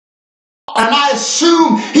and I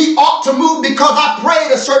assume he ought to move because I prayed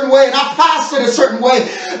a certain way and I fasted a certain way.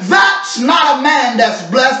 That's not a man that's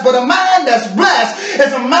blessed, but a man that's blessed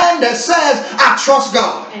is a man that says, I trust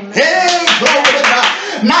God. Amen. Hey, glory to God.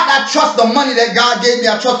 Not I trust the money that God gave me.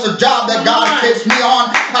 I trust the job that God keeps me on.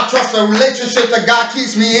 I trust the relationship that God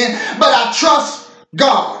keeps me in. But I trust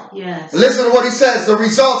God. Yes. Listen to what he says. The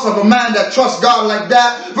results of a man that trusts God like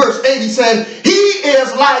that. Verse 8, he said, he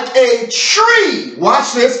is like a tree.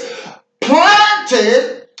 Watch this.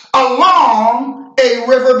 Planted along a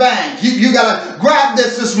riverbank. You got to grab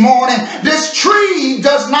this morning. This tree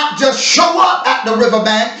does not just show up at the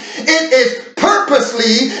riverbank. It is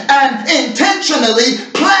purposely and intentionally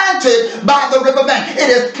planted by the riverbank.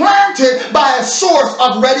 It is planted by a source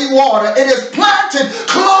of ready water. It is planted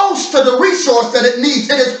close to the resource that it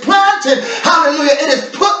needs. It is planted, hallelujah, it is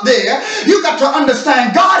put there. You got to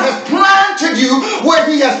understand, God has planted you where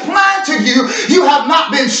he has planted you. You have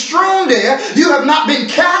not been strewn there. You have not been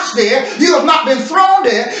cast there. You have not been thrown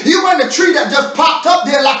there. You weren't a tree that just popped up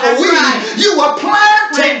there like a weed. Right. You were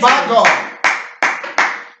planted by God.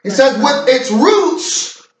 It says, with its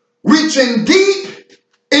roots reaching deep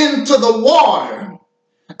into the water,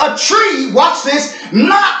 a tree, watch this,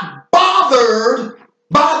 not bothered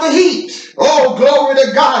by the heat. Oh, glory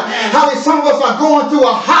to God. How some of us are going through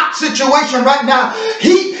a hot situation right now.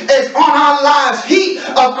 Heat is on our lives. Heat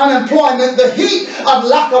of unemployment, the heat of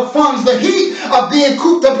lack of funds, the heat of being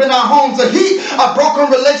cooped up in our homes, the heat of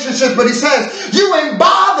broken relationships. But he says, you ain't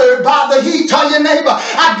bothered by the heat. Tell your neighbor,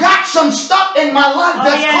 I got some stuff in my life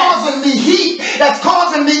that's causing me heat, that's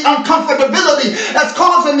causing me uncomfortability, that's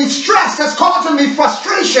causing me stress, that's causing me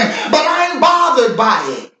frustration, but I ain't bothered by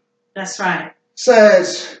it. That's right.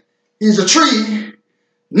 Says he's a tree,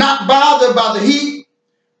 not bothered by the heat,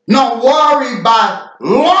 nor worried by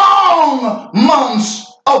long months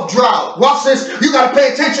of drought. Watch this. You got to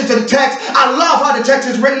pay attention to the text. I love how the text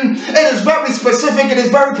is written. It is very specific. It is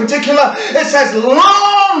very particular. It says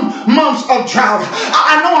long months of drought.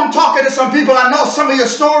 I know I'm talking to some people. I know some of your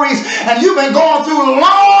stories, and you've been going through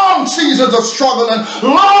long seasons of struggle and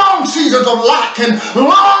long seasons of lack and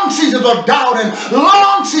long seasons of doubt and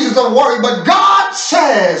long seasons of worry. But God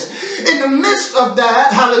says in the midst of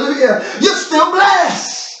that, hallelujah, you're still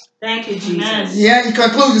blessed. Thank you, Jesus. Yeah, he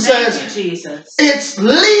concludes and says, thank you, Jesus. Its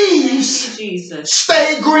leaves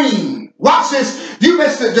stay green. Watch this. You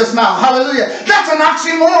missed it just now. Hallelujah. That's an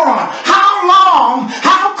oxymoron. How long,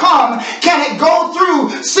 how come can it go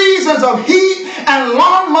through seasons of heat and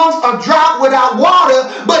long months of drought without water,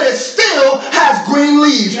 but it still has green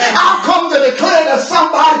leaves? Yes. I've come to declare to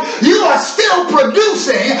somebody, you are still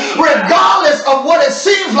producing regardless of what it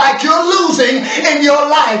seems like you're losing in your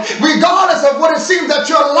life, regardless of what it seems that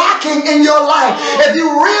you're lacking in your life. If you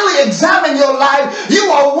really examine your life, you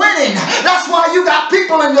are winning. That's why you got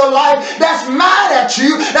people in your life that's mad at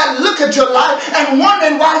you, that look at your life and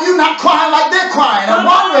wondering why you're not crying like they're crying, and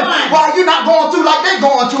wondering why you're not going through like they're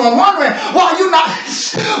going through, and wondering why you're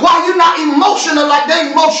not emotional like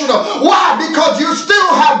they're emotional. Why? Because you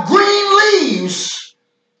still have green leaves.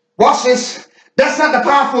 Watch this. That's not the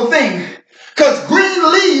powerful thing, because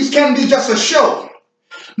green leaves can be just a show.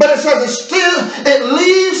 But it says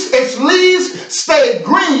its leaves stay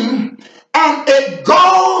green, and it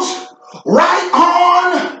goes right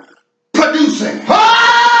on producing.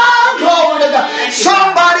 Oh, glory to God.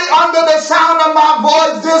 Somebody under the sound of my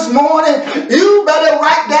voice this morning, you better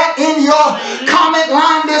write that in your comment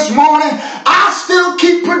line this morning. I still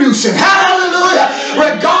keep producing. Hallelujah.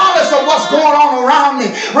 Regardless of what's going on around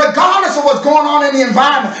me, regardless of what's going on in the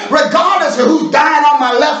environment, regardless of who's dying on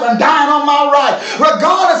my left and dying on my right,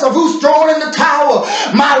 regardless of who's throwing in the towel,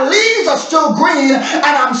 my leaves are still green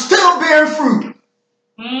and I'm still bearing fruit.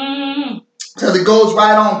 Because it goes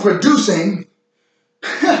right on producing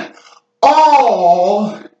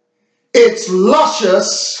all its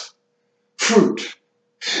luscious fruit.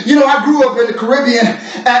 You know, I grew up in the Caribbean,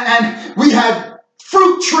 and we had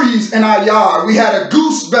fruit trees in our yard. We had a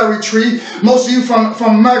gooseberry tree. Most of you from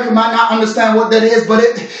America might not understand what that is, but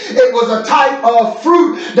it was a type of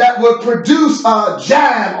fruit that would produce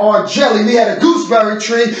jam or jelly. We had a gooseberry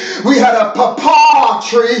tree. We had a papaw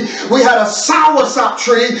tree. We had a soursop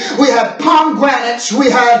tree. We had pomegranates. We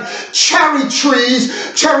had cherry trees,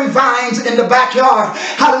 cherry vines in the backyard.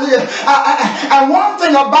 Hallelujah. And one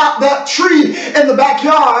thing about that tree in the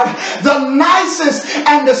backyard, the nicest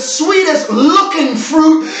and the sweetest looking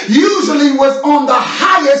fruit usually was on the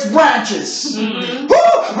highest branches.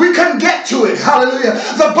 We couldn't get to it. Hallelujah.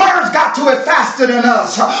 The birds got to it faster than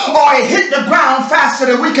us, or it hit the ground faster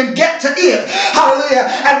than we can get to it. Hallelujah.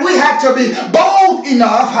 And we had to be bold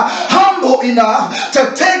enough, humble enough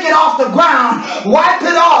to take it off the ground, wipe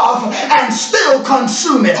it off, and still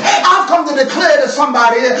consume it. I've come to declare to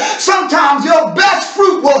somebody, sometimes your best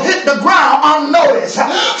fruit will hit the ground unnoticed.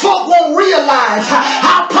 Folk won't realize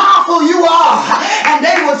how powerful you are, and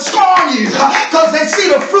they will scorn you because they see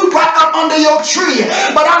the fruit right up under your tree.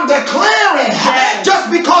 But I'm declaring,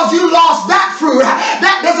 just because you lost that fruit,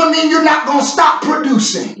 that doesn't mean you're not going to stop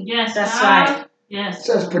producing. Yes, that's right. Yes. It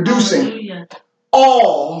says producing. Hallelujah.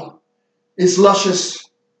 All is luscious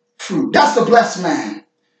fruit. That's the blessed man,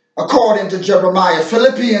 according to Jeremiah.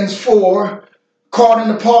 Philippians 4, according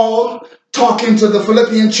to Paul, talking to the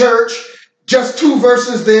Philippian church, just 2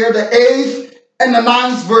 verses there, the 8th and the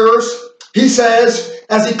 9th verse. He says,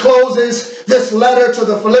 as he closes this letter to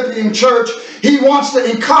the Philippian church, he wants to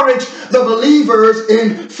encourage the believers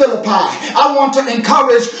in Philippi. I want to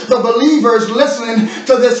encourage the believers listening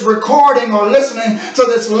to this recording or listening to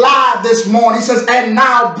this live this morning. He says, and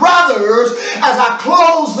now, brothers, as I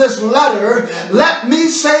close this letter, let me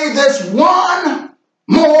say this one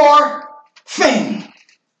more thing.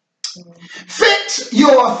 Fix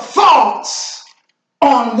your thoughts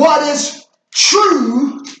on what is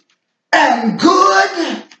true and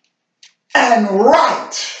good and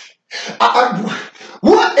right.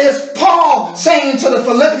 What is Paul saying to the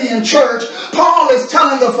Philippian church? Paul is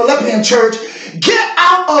telling the Philippian church, get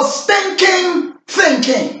out of stinking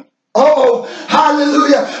thinking. Oh,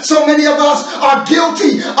 hallelujah. So many of us are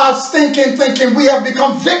guilty of stinking thinking. We have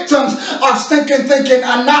become victims of stinking thinking,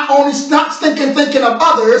 and not only not stinking thinking of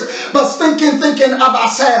others, but stinking thinking of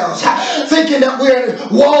ourselves. Thinking that we're,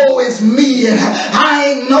 woe is me, and I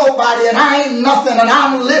ain't nobody, and I ain't nothing, and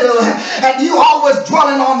I'm little. And you always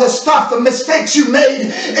dwelling on the stuff, the mistakes you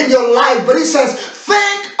made in your life. But he says,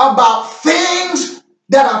 think about things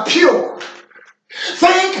that are pure.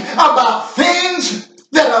 Think about things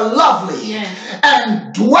that are lovely,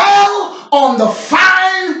 and dwell on the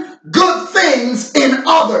fine good things in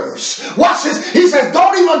others. Watch this. He says,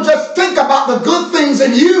 don't even just think about the good things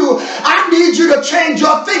in you. I need you to change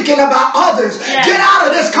your thinking about others. Get out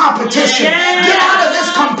of this competition. Get out of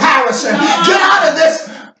this comparison. Get out of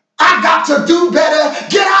this, I got to do better.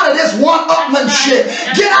 Get out of this one-upmanship.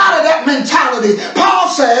 Get out of that mentality. Paul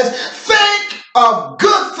says, think of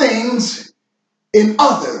good things in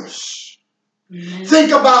others.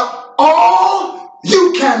 Think about all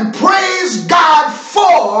you can praise God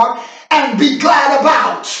for and be glad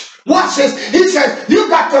about. Watch this. He says, you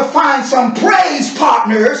got to find some praise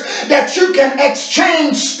partners that you can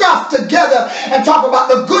exchange stuff together and talk about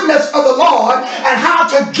the goodness of the Lord and how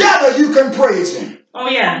together you can praise Him. Oh,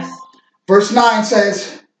 yes. Verse 9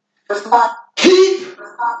 says, keep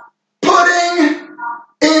putting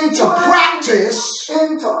into practice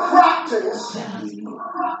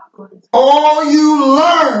all you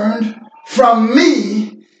learned from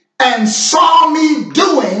me and saw me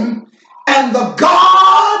doing, and the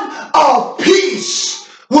God of peace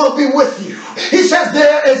will be with you. He says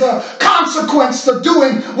there is a consequence to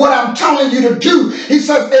doing what I'm telling you to do. He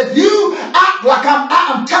says if you act like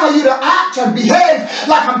I'm telling you to act and behave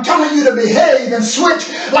like I'm telling you to behave and switch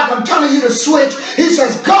like I'm telling you to switch, he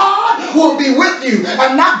says God will be with you.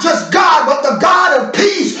 And not just God, but the God of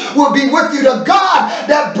peace will be with you. The God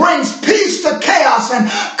that brings peace to chaos and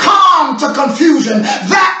calm to confusion.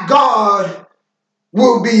 That God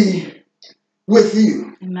will be with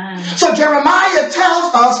you. Amen. So Jeremiah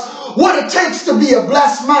tells us what it takes to be a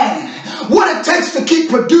blessed man, what it takes to keep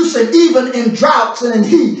producing even in droughts and in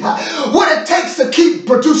heat, what it takes to keep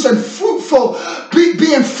producing fruitful,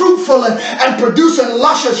 being fruitful and producing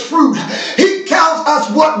luscious fruit. He tells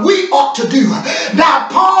us what we ought to do. Now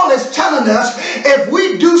Paul is telling us if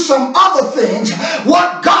we do some other things,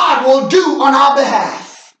 what God will do on our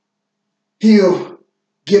behalf. He'll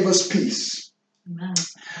give us peace. Amen.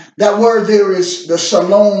 That word there is the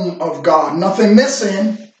shalom of God. Nothing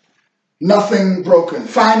missing, nothing broken.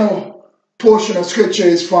 Final portion of scripture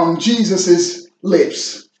is from Jesus'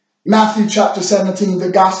 lips. Matthew chapter 17, the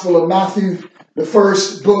Gospel of Matthew, the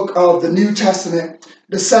first book of the New Testament,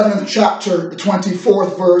 the 7th chapter, the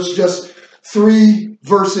 24th verse, just 4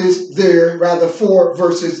 verses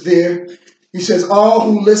there. He says, all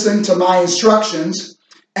who listen to my instructions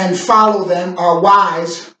and follow them are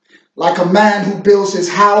wise, like a man who builds his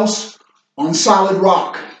house on solid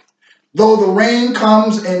rock. Though the rain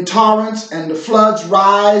comes in torrents and the floods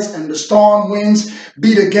rise and the storm winds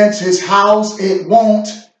beat against his house, it won't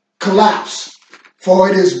collapse, for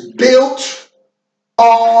it is built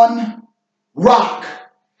on rock.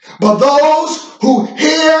 But those who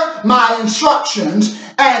hear my instructions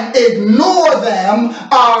and ignore them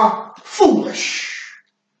are foolish.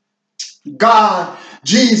 God,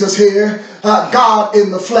 Jesus here, God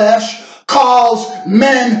in the flesh, calls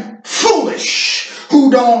men foolish who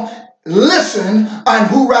don't listen and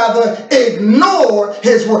who rather ignore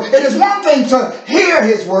his word. It is one thing to hear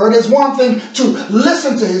his word. It's one thing to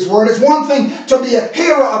listen to his word. It's one thing to be a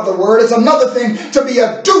hearer of the word. It's another thing to be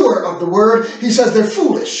a doer of the word. He says they're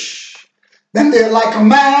foolish. Then they're like a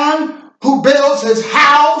man who builds his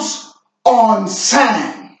house on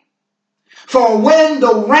sand. For when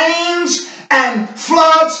the rains and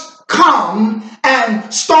floods come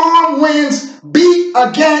and storm winds beat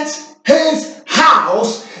against his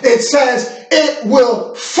house, it says it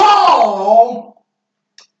will fall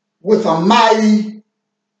with a mighty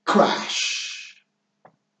crash.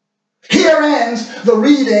 Here ends the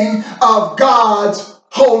reading of God's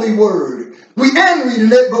holy word. We end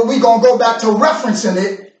reading it, but we're going to go back to referencing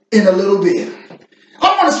it in a little bit.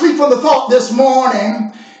 I want to speak from the thought this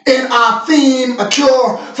morning in our theme, A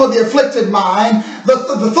Cure for the Afflicted Mind.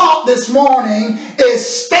 The thought this morning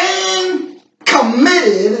is staying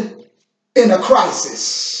committed in a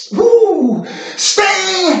crisis. Woo!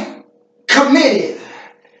 Staying committed.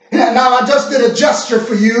 Now, I just did a gesture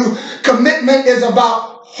for you. Commitment is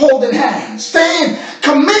about holding hands. Staying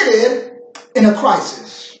committed in a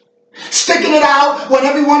crisis. Sticking it out when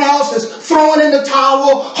everyone else is throwing in the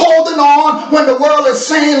towel, holding on when the world is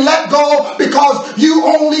saying let go because you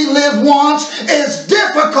only live once is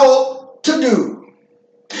difficult to do.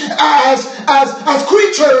 As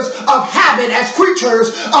creatures of habit, as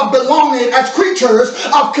creatures of belonging, as creatures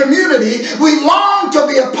of community, we long to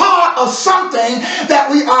be a part of something that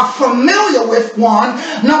we are familiar with, one.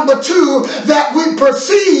 Number two, that we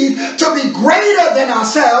perceive to be greater than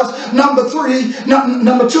ourselves. Number two,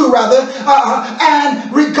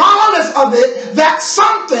 and regardless of it, that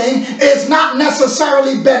something is not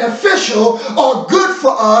necessarily beneficial or good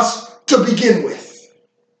for us to begin with.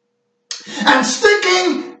 And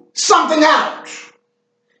sticking something out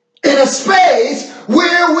in a space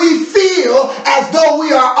where we feel as though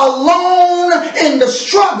we are alone in the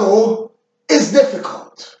struggle is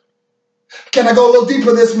difficult. Can I go a little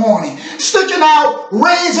deeper this morning? Sticking out,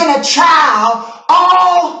 raising a child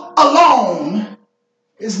all alone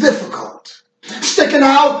is difficult. Sticking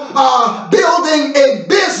out, building a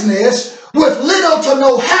business with little to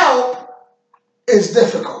no help is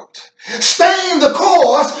difficult. Staying the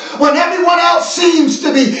course when everyone else seems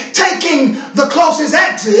to be taking the closest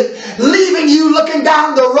exit, leaving you looking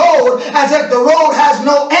down the road as if the road has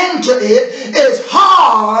no end to it, is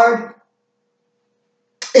hard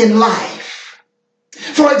in life.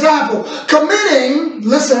 For example, committing,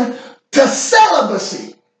 listen, to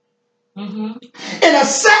celibacy in a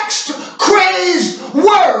sex-crazed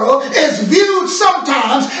world is viewed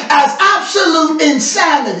sometimes as absolute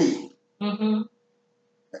insanity.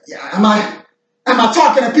 Am I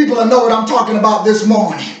talking to people that know what I'm talking about this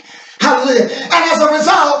morning? Hallelujah. And as a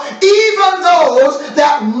result, even those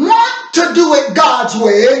that want to do it God's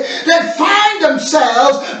way, they find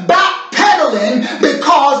themselves backpedaling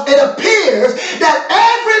because it appears that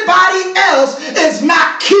everybody else is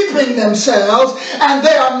not keeping themselves and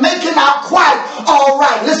they are making out quite all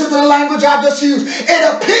right. Listen to the language I just used. It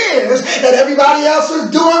appears that everybody else is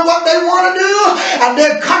doing what they want to do and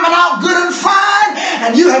they're coming out good and fine,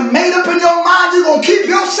 and you have made up in your mind you're going to keep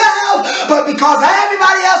yourself, but because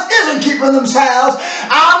everybody else isn't keeping themselves,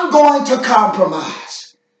 I'm going to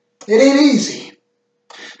compromise. It ain't easy.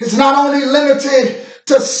 It's not only limited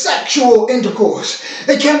to sexual intercourse.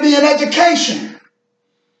 It can be in education.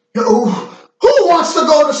 Who wants to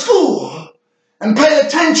go to school and pay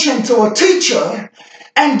attention to a teacher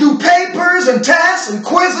and do papers and tests and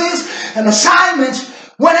quizzes and assignments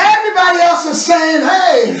when everybody else is saying,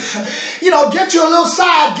 hey, get you a little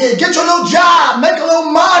side gig, get you a little job, make a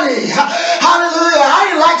little money. Hallelujah. I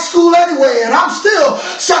didn't like school anyway, and I'm still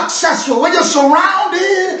successful. When you're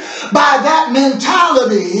surrounded by that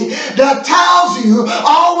mentality that tells you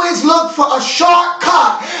always look for a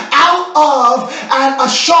shortcut out of and a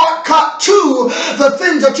shortcut to the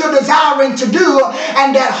things that you're desiring to do,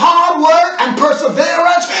 and that hard work and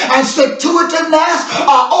perseverance and stick-to-itiveness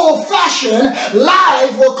are old-fashioned,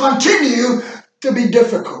 life will continue to be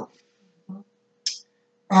difficult.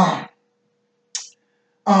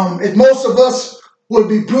 If most of us would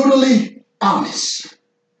be brutally honest,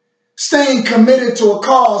 staying committed to a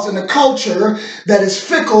cause in a culture that is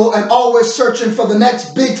fickle and always searching for the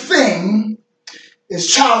next big thing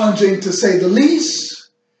is challenging to say the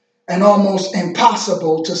least and almost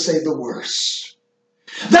impossible to say the worst.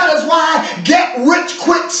 That is why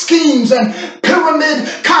get-rich-quick schemes and pyramid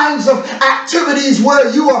kinds of activities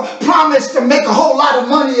where you are promised to make a whole lot of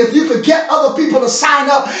money if you could get other people to sign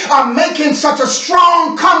up are making such a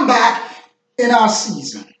strong comeback in our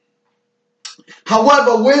season.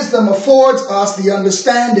 However, wisdom affords us the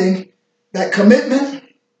understanding that commitment,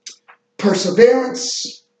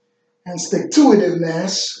 perseverance, and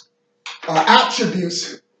stick-to-itiveness are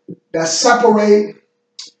attributes that separate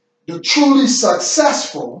the truly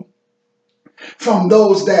successful from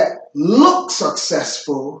those that look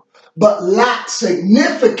successful but lack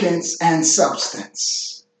significance and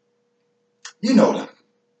substance. You know them.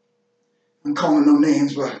 I'm calling no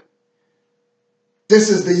names, but this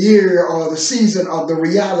is the year or the season of the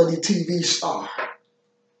reality TV star.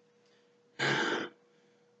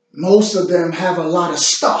 Most of them have a lot of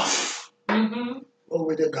stuff.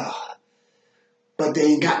 Glory to God. But they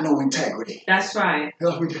ain't got no integrity. That's right.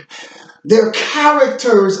 Their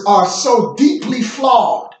characters are so deeply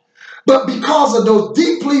flawed. But because of those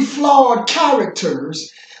deeply flawed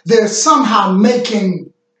characters, they're somehow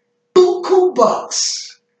making buku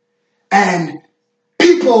bucks. And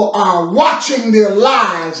people are watching their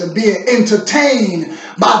lives and being entertained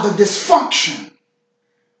by the dysfunction.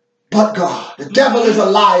 But God, the devil is a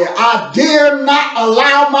liar. I dare not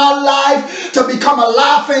allow my life to become a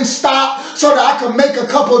laughing stock so that I can make a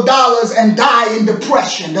couple dollars and die in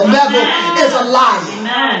depression. The devil is a liar.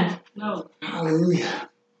 Amen. No. Hallelujah.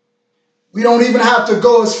 We don't even have to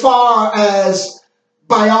go as far as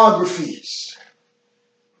biographies.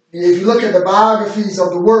 If you look at the biographies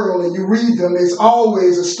of the world and you read them, it's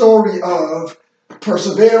always a story of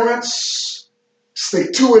perseverance,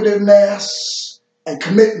 stick-to-itiveness, and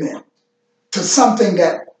commitment to something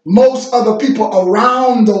that most other people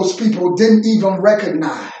around those people didn't even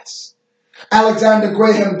recognize. Alexander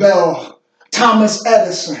Graham Bell, Thomas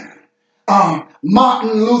Edison,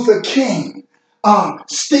 Martin Luther King,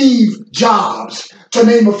 Steve Jobs, to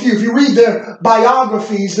name a few. If you read their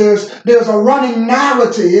biographies, there's a running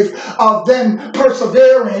narrative of them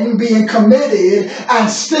persevering, being committed, and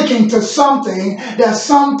sticking to something that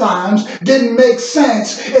sometimes didn't make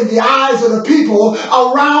sense in the eyes of the people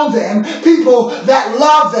around them, people that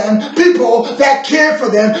loved them, people that cared for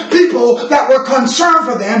them, people that were concerned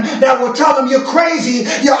for them, that would tell them, you're crazy,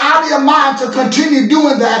 you're out of your mind to continue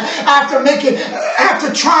doing that after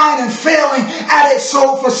trying and failing at it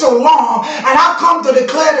for so long. And I've come to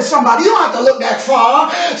declare to somebody, you don't have to look that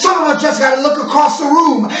far. Some of us just got to look across the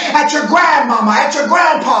room at your grandmama, at your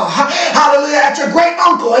grandpa, hallelujah, at your great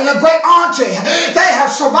uncle and your great auntie. They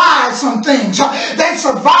have survived some things. They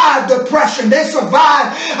survived depression. They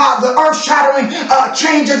survived the earth-shattering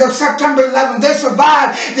changes of September 11th. They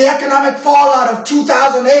survived the economic fallout of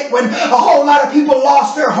 2008 when a whole lot of people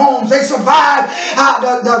lost their homes. They survived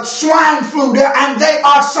the swine flu there, and they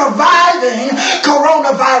are surviving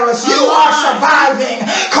coronavirus. You are surviving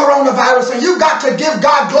coronavirus, and you got to give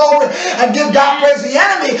God glory and give God praise. The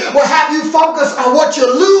enemy will have you focus on what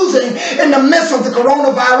you're losing in the midst of the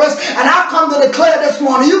coronavirus, and I've come to declare this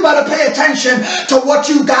morning, you better pay attention to what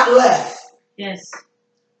you got left. Yes.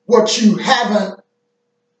 What you haven't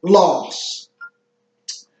lost.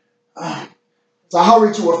 So I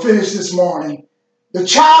hurry to a finish this morning. The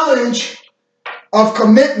challenge of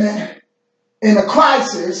commitment in a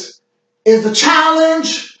crisis is the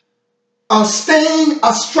challenge of staying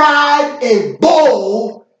astride a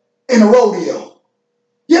bull in a rodeo.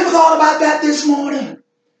 You ever thought about that this morning?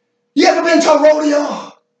 You ever been to a rodeo?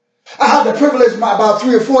 I had the privilege about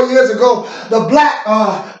 3 or 4 years ago, the Black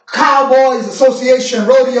Cowboys Association,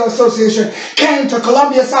 Rodeo Association, came to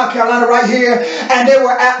Columbia, South Carolina right here, and they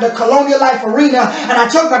were at the Colonial Life Arena, and I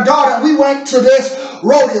took my daughter and we went to this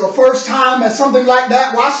rodeo, first time at something like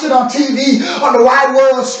that. Watched it on TV on the Wide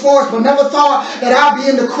World of Sports, but never thought that I'd be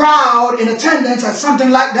in the crowd in attendance at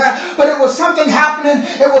something like that. But it was something happening.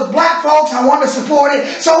 It was black folks. I wanted to support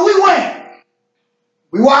it. So we went.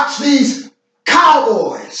 We watched these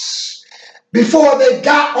cowboys before they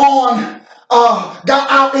got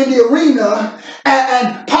out in the arena,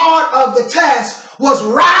 and part of the test was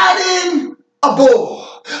riding a bull.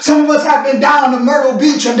 Some of us have been down to Myrtle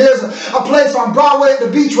Beach, and there's a place on Broadway at the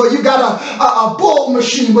beach where you got a bull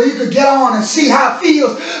machine where you could get on and see how it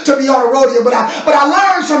feels to be on a rodeo. But I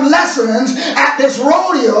learned some lessons at this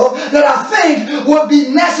rodeo that I think would be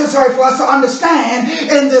necessary for us to understand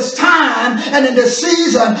in this time and in this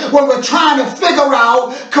season when we're trying to figure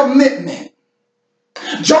out commitment.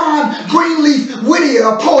 John Greenleaf Whittier,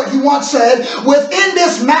 a poet, he once said, within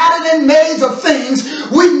this maddening maze of things,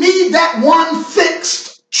 we need that one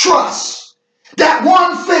fixed trust. That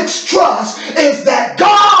one fixed trust is that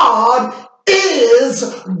God is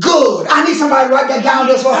good. I need somebody to write that down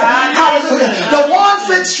this way. Hallelujah. The one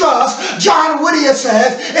fixed trust, John Whittier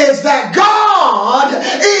says, is that God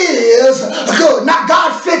is good. Not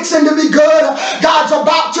God fixing to be good. God's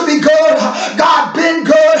about to be good. God been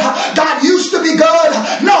good. God used to be good.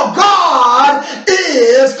 No, God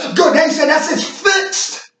is good. They said that's his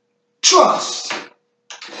fixed trust.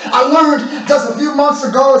 I learned just a few months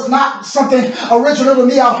ago, it's not something original to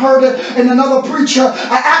me, I've heard it in another preacher, an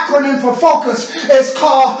acronym for focus. It's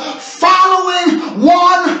called following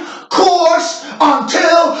one course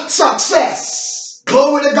until success.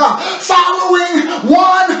 Glory to God. Following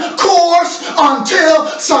one course until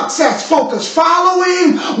success. Focus.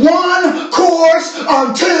 Following one course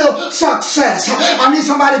until success. I need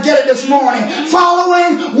somebody to get it this morning.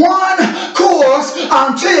 Following one course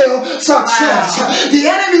until success. Wow. The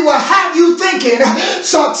enemy will have you thinking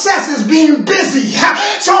success is being busy.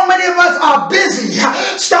 So many of us are busy.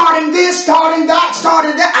 Starting this, starting that,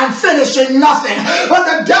 starting that, and finishing nothing. But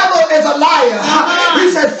the devil is a liar.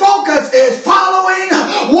 He said focus is following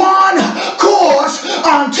one course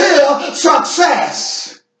until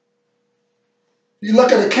success. You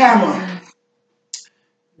look at the camera,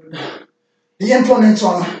 the influence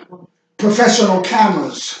on professional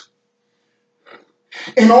cameras.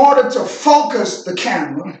 In order to focus the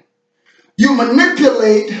camera, you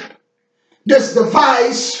manipulate this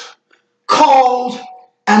device called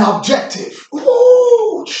an objective.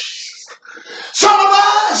 Ooh. Some of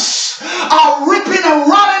us are ripping and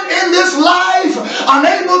running in this life,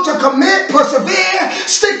 unable to commit, persevere,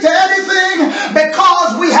 stick to anything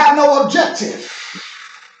because we have no objective.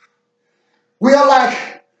 We are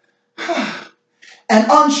like an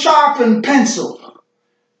unsharpened pencil,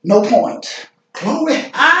 no point. Glory.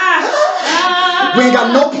 We ain't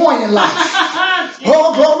got no point in life.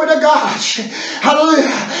 Oh, glory to God.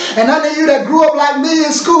 Hallelujah. And none of you that grew up like me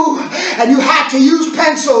in school and you had to use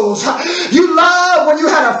pencils, you love when you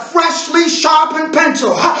had a freshly sharpened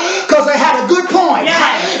pencil because they had a good point.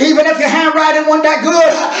 Yes. Even if your handwriting wasn't that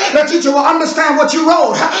good, the teacher will understand what you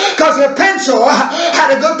wrote because your pencil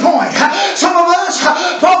had a good point. Some of us,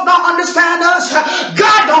 folks don't understand us.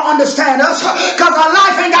 God don't understand us because our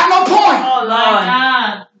life ain't got no point. Oh, Lord.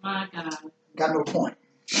 My God. Got no point.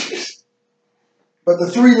 But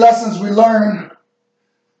the three lessons we learn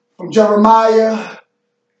from Jeremiah,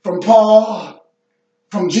 from Paul,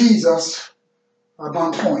 from Jesus are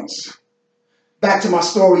on points. Back to my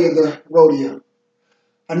story of the rodeo.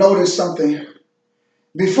 I noticed something.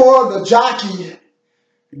 Before the jockey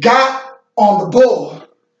got on the bull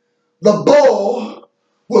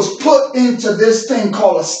was put into this thing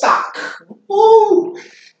called a stock. Ooh.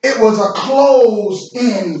 It was a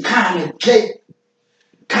closed-in kind of gate,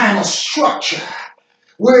 kind of structure,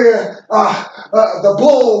 where the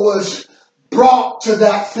bull was brought to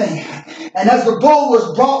that thing. And as the bull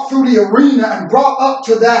was brought through the arena and brought up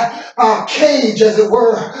to that cage, as it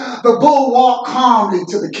were, the bull walked calmly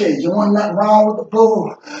to the cage. There wasn't nothing wrong with the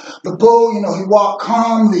bull. The bull, he walked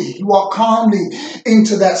calmly. He walked calmly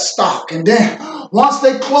into that stock. And then once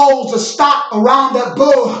they closed the stock around that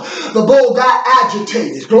bull, the bull got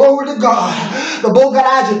agitated. Glory to God. The bull got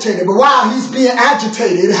agitated. But while he's being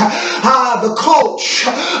agitated, the coach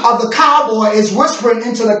of the cowboy is whispering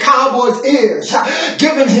into the cowboy's ears,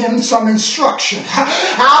 giving him some instruction.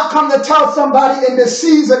 I've come to tell somebody in this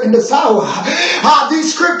season, in this hour,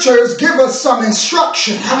 these scriptures give us some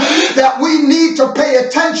instruction that we need to pay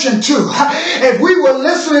attention to. If we were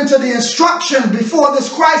listening to the instruction before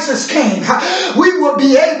this crisis came, we would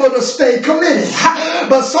be able to stay committed.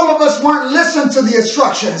 But some of us weren't listening to the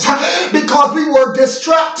instructions because we were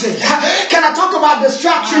distracted. Can I talk about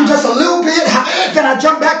distraction just a little bit? Can I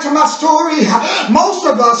jump back to my story? Most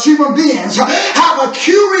of us human beings have a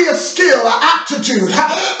curious skill, an aptitude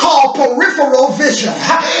called peripheral vision.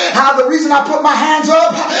 The reason I put my hands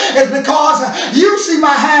up is because you see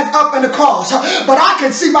my hands up in the cross, but I can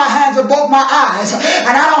see my hands in both my eyes,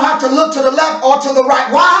 and I don't have to look to the left or to the right.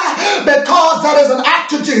 Why? Because that is an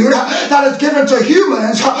aptitude that is given to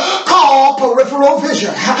humans called peripheral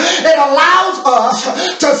vision. It allows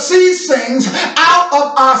us to see things out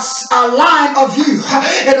of our line of view.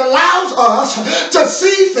 It allows us to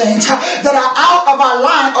see things that are out of our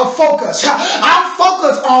line of focus. I'm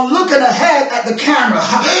focused on looking ahead at the camera,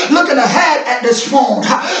 looking ahead at this phone,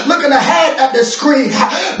 looking ahead at this screen,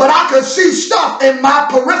 but I can see stuff stuff in my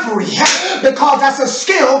periphery because that's a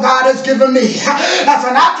skill God has given me. That's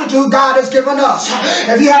an aptitude God has given us.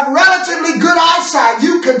 If you have relatively good eyesight,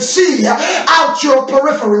 you can see out your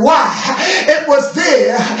periphery. Why? It was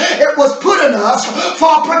there. It was put in us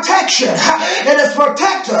for protection. It is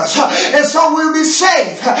protect us. And so we'll be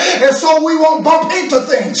safe. And so we won't bump into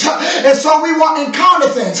things. And so we won't encounter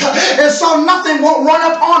things. And so nothing won't run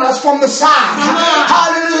up on us from the side.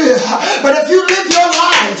 Hallelujah. But if you live your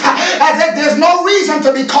life as if there's no reason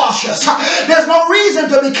to be cautious, there's no reason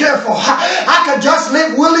to be careful, I could just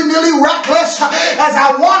live willy-nilly reckless as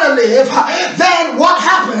I want to live, then what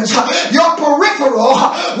happens? Your peripheral,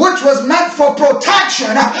 which was meant for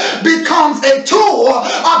protection, becomes a tool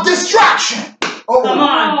of distraction. Oh, come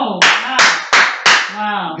on.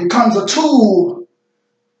 Wow. Becomes a tool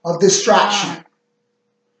of distraction. Wow.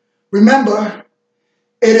 Remember,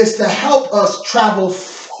 it is to help us travel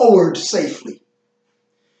forward safely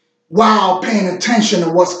while paying attention to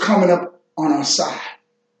what's coming up on our side.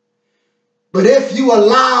 But if you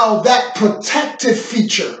allow that protective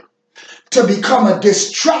feature to become a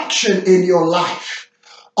distraction in your life,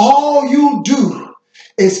 all you do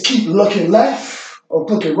is keep looking left or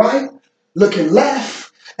looking right, looking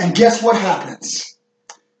left, and guess what happens?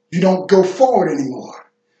 You don't go forward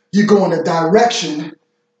anymore. You go in the direction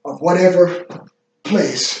of whatever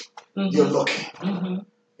place you're looking.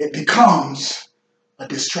 It becomes a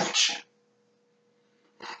distraction.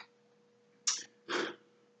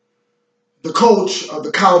 The coach of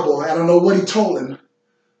the Cowboy, I don't know what he told him,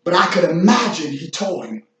 but I could imagine he told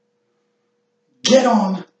him, get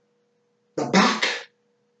on the back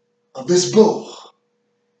of this bull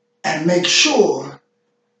and make sure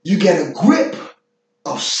you get a grip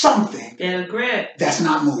of something. Get a grip. That's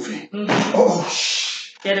not moving.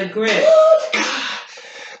 Get a grip.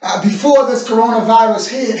 Before this coronavirus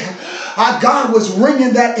hit, God was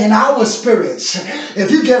ringing that in our spirits. If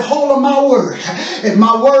you get hold of my word, if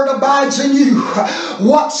my word abides in you,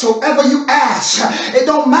 whatsoever you ask, it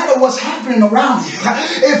don't matter what's happening around you.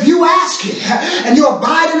 If you ask it and you're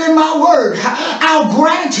abiding in my word, I'll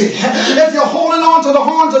grant it. If you're holding on to the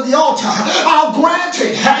horns of the altar, I'll grant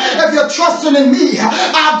it. If you're trusting in me,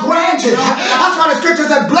 I'll grant it. That's why the scripture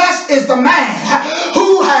said, blessed is the man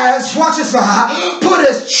who has, watch this, put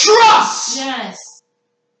his trust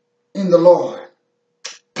in the Lord.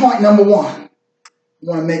 Point number one, I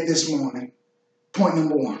want to make this morning. Point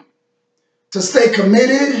number one. To stay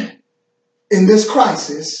committed in this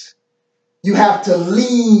crisis, you have to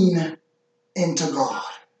lean into God.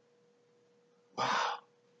 Wow.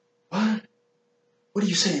 What? What are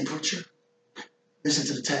you saying, preacher? Listen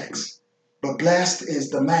to the text. But blessed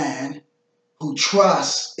is the man who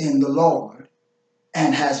trusts in the Lord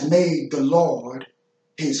and has made the Lord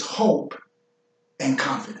his hope and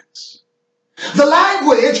confidence. The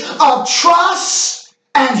language of trust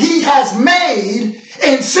and he has made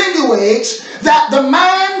insinuates that the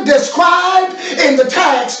man described in the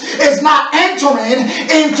text is not entering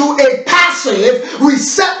into a passive,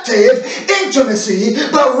 receptive intimacy,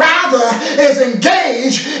 but rather is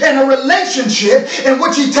engaged in a relationship in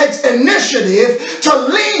which he takes initiative to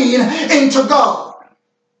lean into God.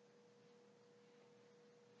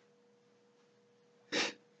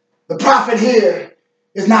 The prophet here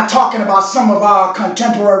is not talking about some of our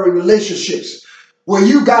contemporary relationships where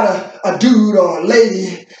you got a dude or a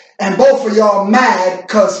lady and both of y'all mad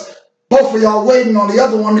because both of y'all waiting on the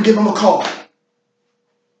other one to give him a call.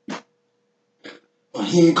 Well,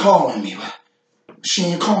 he ain't calling me. She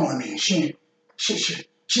ain't calling me. She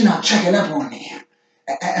not checking up on me.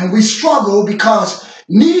 And we struggle because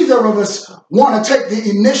neither of us want to take the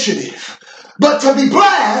initiative. But to be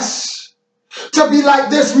blessed, to be like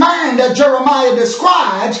this man that Jeremiah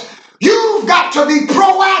describes, you've got to be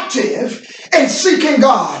proactive in seeking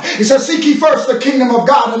God. He says, seek ye first the kingdom of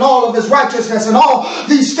God and all of his righteousness, and all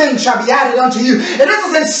these things shall be added unto you. It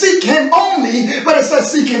doesn't say seek him only, but it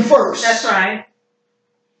says seek him first. That's right.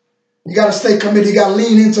 You got to stay committed. You got to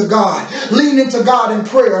lean into God. Lean into God in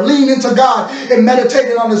prayer. Lean into God in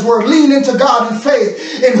meditating on his word. Lean into God in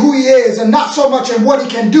faith in who he is and not so much in what he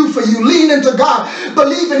can do for you. Lean into God,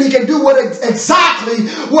 believing he can do exactly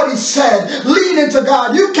what he said. Lean into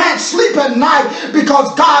God. You can't sleep at night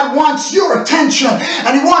because God wants your attention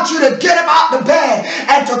and he wants you to get up out the bed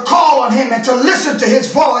and to call on him and to listen to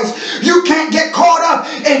his voice. You can't get caught up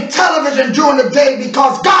in television during the day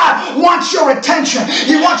because God wants your attention.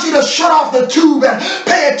 He wants you to shut off the tube and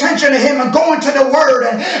pay attention to him and go into the word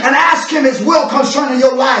and ask him his will concerning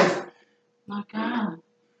your life. My God.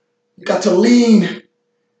 You got to lean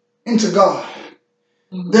into God.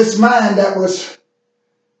 This man that was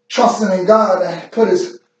trusting in God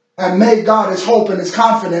and made God his hope and his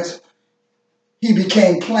confidence, he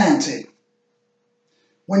became planted.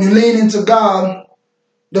 When you lean into God,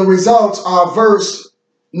 the results are verse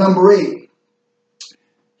number 8.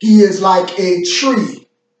 He is like a tree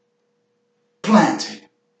planted.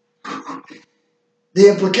 The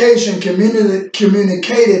implication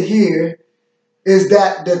communicated here is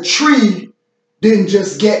that the tree didn't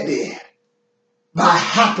just get there by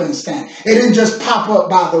happenstance. It didn't just pop up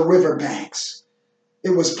by the riverbanks.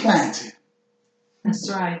 It was planted. That's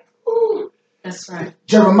right. That's right.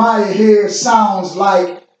 Jeremiah here sounds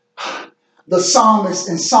like the psalmist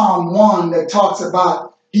in Psalm 1 that talks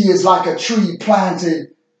about he is like a tree planted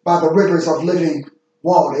by the rivers of living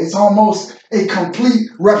water. It's almost a complete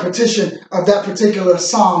repetition of that particular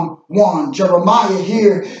Psalm 1. Jeremiah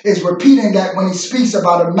here is repeating that when he speaks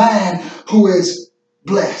about a man who is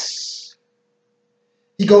blessed.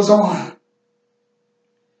 He goes on.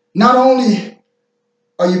 Not only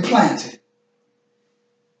are you planted,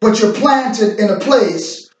 but you're planted in a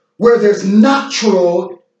place where there's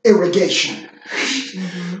natural irrigation.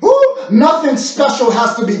 Nothing special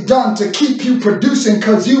has to be done to keep you producing,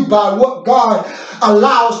 because you, by what God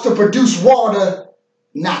allows to produce water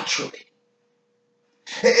naturally.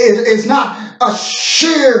 It's not a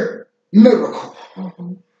sheer miracle.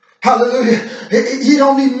 Hallelujah. He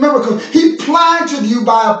don't need miracles. He planted you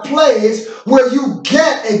by a place where you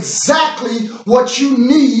get exactly what you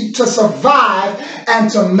need to survive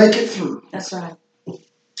and to make it through. That's right.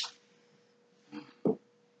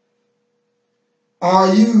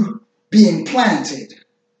 Are you being planted,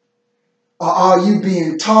 or are you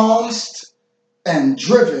being tossed and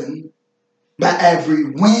driven by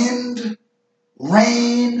every wind,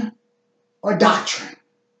 rain, or doctrine?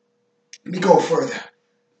 Let me go further.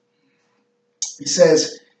 He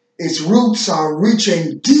says, its roots are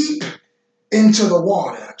reaching deep into the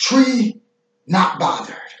water. A tree not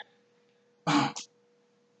bothered. I'm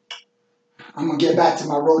going to get back to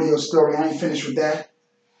my rodeo story. I ain't finished with that.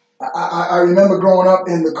 I remember growing up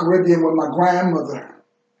in the Caribbean with my grandmother.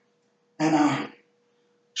 And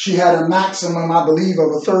she had a maximum, I believe,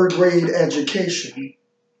 of a 3rd grade education.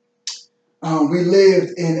 We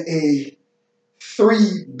lived in a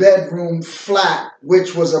 3-bedroom flat,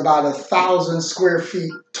 which was about 1,000 square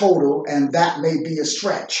feet total, and that may be a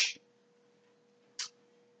stretch.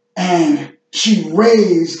 And she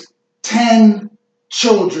raised 10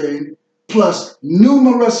 children plus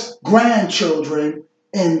numerous grandchildren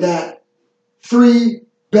in that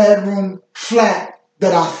 3-bedroom flat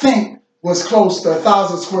that I think was close to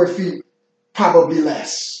 1,000 square feet, probably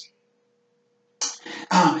less.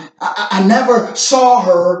 I never saw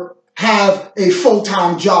her have a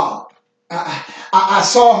full-time job. I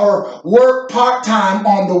saw her work part-time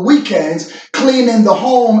on the weekends, cleaning the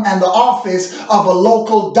home and the office of a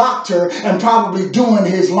local doctor and probably doing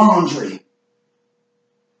his laundry.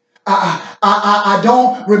 I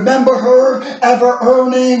don't remember her ever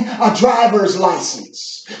earning a driver's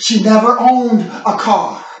license. She never owned a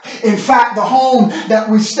car. In fact, the home that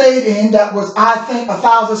we stayed in that was, I think,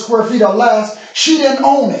 1,000 square feet or less, she didn't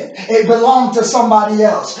own it. It belonged to somebody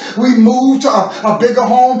else. We moved to a bigger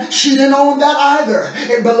home. She didn't own that either.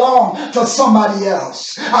 It belonged to somebody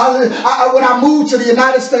else. When I moved to the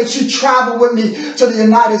United States, she traveled with me to the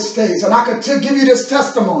United States. And I could give you this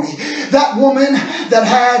testimony. That woman that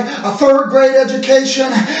had a 3rd grade education,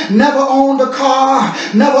 never owned a car,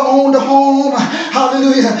 never owned a home,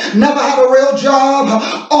 hallelujah, never had a real job.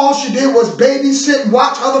 All she did was babysit,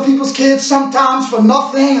 watch other people's kids, sometimes for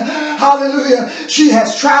nothing. Hallelujah. She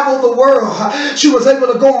has traveled the world. She was able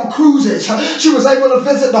to go on cruises. She was able to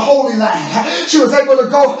visit the Holy Land. She was able to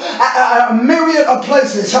go a myriad of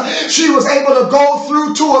places. She was able to go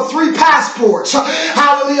through 2 or 3 passports.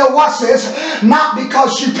 Hallelujah. Watch this. Not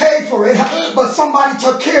because she paid for it, but somebody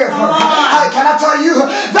took care of her. Can I tell you,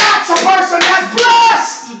 that's a person that's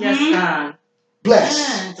blessed. Yes, God. Blessed.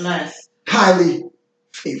 Yeah, blessed. Highly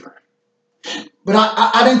favored. But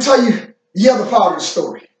I didn't tell you the other part of the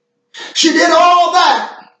story. She did all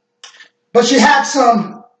that, but she had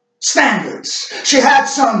some standards. She had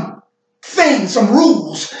some things, some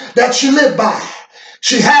rules that she lived by.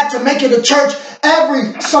 She had to make it to church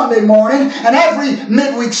every Sunday morning and every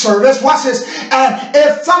midweek service. Watch this. And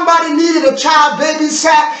if somebody needed a child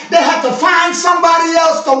babysat, they had to find somebody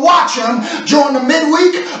else to watch them during the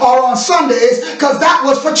midweek or on Sundays, because that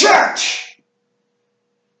was for church.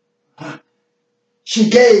 She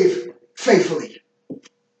gave faithfully.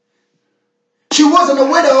 She wasn't a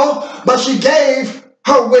widow, but she gave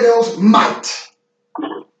her widow's mite.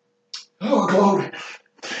 Oh, glory.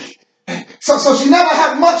 So she never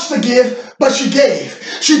had much to give, but she gave.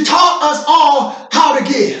 She taught us all how to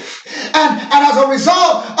give. And as a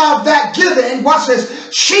result of that giving, watch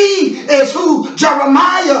this, she is who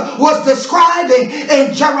Jeremiah was describing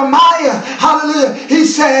in Jeremiah. Hallelujah. He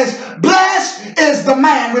says, blessed is the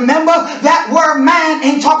man. Remember, that word man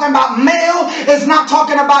ain't talking about male. It's not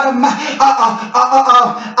talking about a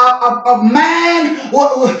man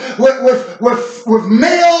with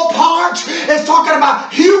male parts. It's talking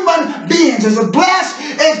about human beings. It's blessed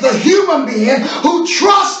is the human being who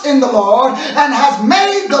trusts in the Lord and has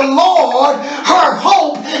made the Lord her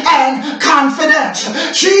hope and confidence.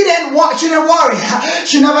 She didn't worry.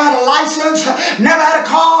 She never had a license, never had a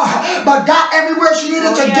car, but got everywhere she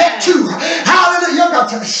needed to get to. Hallelujah. Y'all got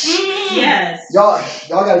to, yes.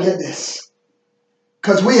 Y'all got to get this.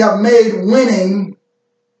 Because we have made winning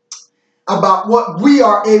about what we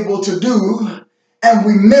are able to do, and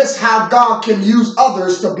we miss how God can use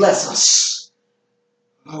others to bless us.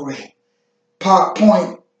 All right.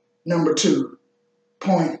 Point number two.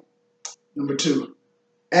 Point number two.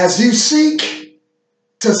 As you seek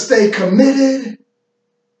to stay committed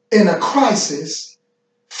in a crisis,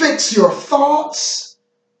 fix your thoughts,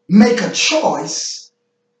 make a choice,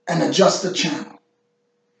 and adjust the channel.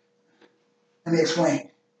 Let me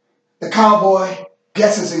explain. The cowboy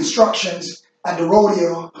gets his instructions at the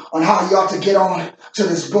rodeo on how he ought to get on to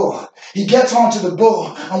this bull. He gets onto the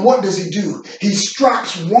bull, and what does he do? He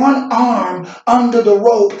straps one arm under the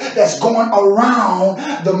rope that's going around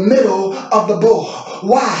the middle of the bull.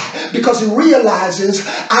 Why? Because he realizes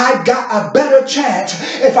I've got a better chance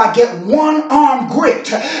if I get one arm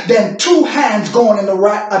gripped than two hands going in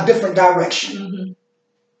a different direction.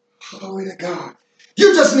 Mm-hmm. Glory to God.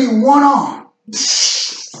 You just need one arm.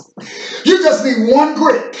 You just need one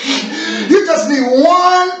grip. You just need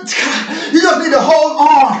to hold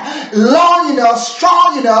on long enough,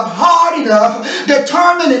 strong enough, hard enough,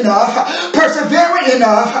 determined enough, perseverant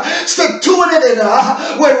enough, stick to it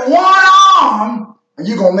enough with one arm, and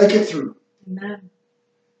you're going to make it through. Amen.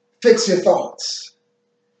 Fix your thoughts.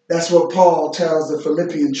 That's what Paul tells the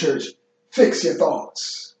Philippian church. Fix your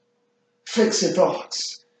thoughts. Fix your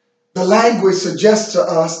thoughts. The language suggests to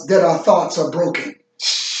us that our thoughts are broken.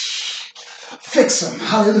 Fix them.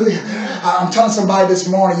 Hallelujah. I'm telling somebody this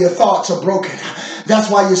morning, your thoughts are broken. That's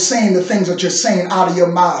why you're saying the things that you're saying out of your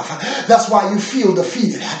mouth. That's why you feel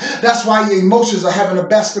defeated. That's why your emotions are having the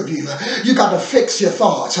best of you. You got to fix your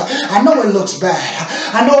thoughts. I know it looks bad.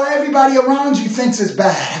 I know everybody around you thinks it's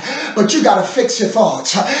bad, but you got to fix your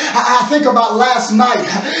thoughts. I think about last night.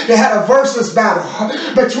 They had a versus battle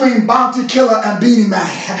between Bounty Killer and Beanie Man.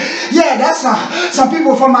 Yeah, that's some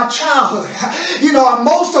people from my childhood. You know,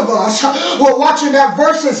 most of us were watching that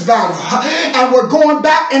versus battle, and we're going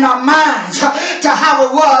back in our minds to how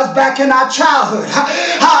it was back in our childhood.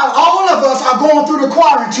 How all of us are going through the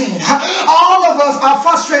quarantine. All of us are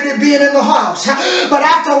frustrated being in the house. But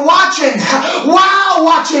after watching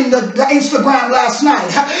the Instagram last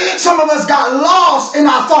night, some of us got lost in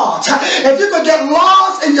our thoughts. If you could get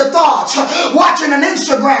lost in your thoughts watching an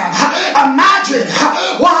Instagram, imagine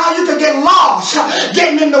how you could get lost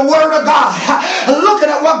getting in the Word of God, looking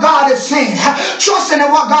at what God is saying, trusting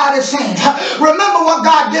in what God is saying. Remember what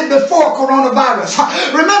God did before coronavirus.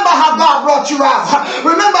 Remember how God brought you out.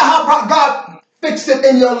 Remember how God fixed it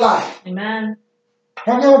in your life. Amen.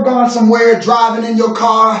 Have you ever gone somewhere driving in your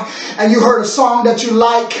car and you heard a song that you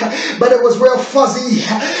like, but it was real fuzzy,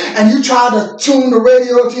 and you tried to tune the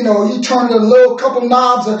radio, you turned a couple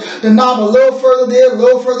knobs, the knob a little further there, a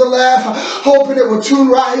little further left, hoping it would tune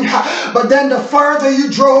right, but then the further you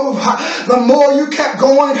drove, the more you kept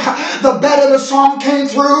going, the better the song came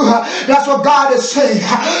through. That's what God is saying.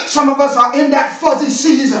 Some of us are in that fuzzy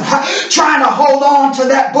season, trying to hold on to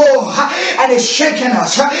that bull, and it's shaking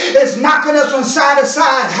us. It's knocking us from side to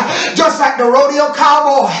side, just like the rodeo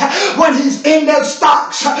cowboy when he's in their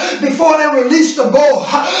stocks before they release the bull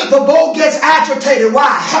gets agitated.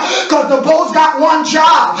 Why? Because the bull's got one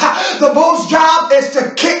job. The bull's job is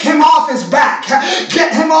to kick him off his back,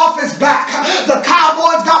 get him off his back. The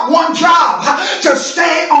cowboy's got one job, to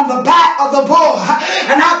stay on the back of the bull.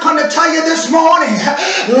 And I'm going to tell you this morning,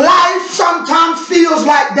 life sometimes feels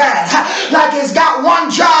like that, like it's got one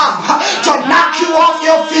job, to knock you off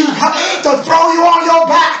your feet, to throw you on your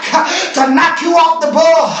back, to knock you off the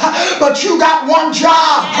bull, but you got one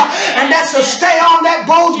job, and that's to stay on that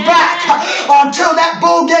bull's back until that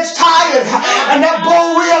bull gets tired and that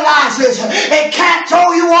bull realizes it can't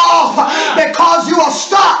throw you off because you are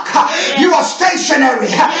stuck, you are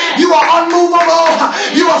stationary, you are unmovable,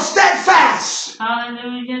 you are steadfast.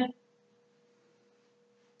 Hallelujah.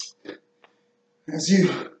 As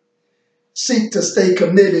you seek to stay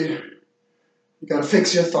committed You got to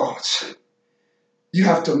fix your thoughts. You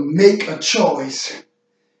have to make a choice.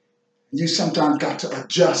 You sometimes got to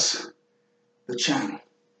adjust the channel.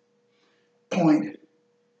 Point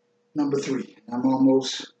number 3. I'm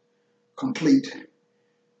almost complete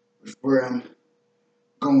with where I'm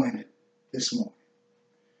going this morning.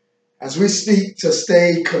 As we seek to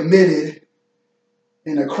stay committed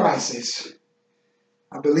in a crisis,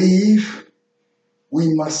 I believe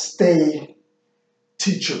we must stay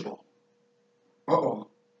teachable.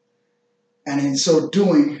 And in so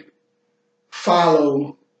doing,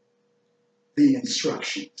 follow the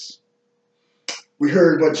instructions. We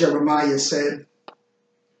heard what Jeremiah said.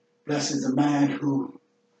 Blessed is the man who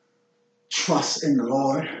trusts in the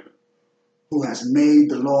Lord, who has made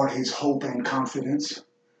the Lord his hope and confidence.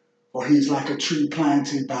 For he's like a tree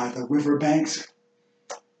planted by the riverbanks.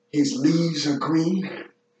 His leaves are green.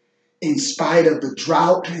 In spite of the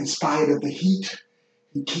drought, in spite of the heat,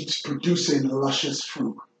 he keeps producing luscious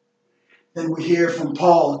fruit. Then we hear from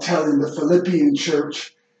Paul telling the Philippian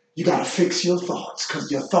church, you got to fix your thoughts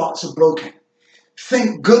because your thoughts are broken.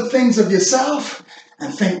 Think good things of yourself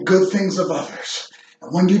and think good things of others.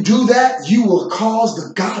 And when you do that, you will cause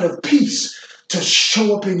the God of peace to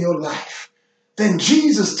show up in your life. Then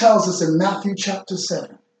Jesus tells us in Matthew chapter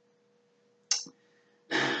 7,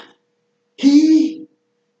 he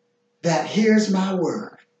that hears my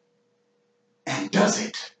word and does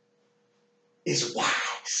it is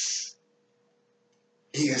wise.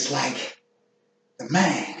 He is like the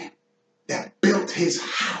man that built his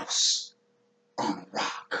house on a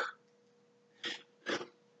rock.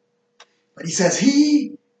 But he says,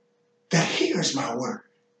 he that hears my word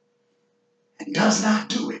and does not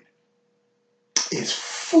do it is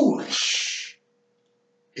foolish.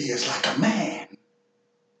 He is like a man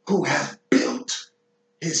who has built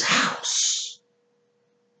his house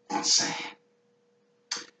on sand.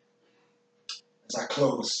 As I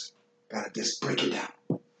close, gotta just break it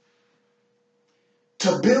down.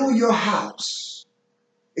 To build your house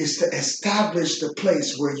is to establish the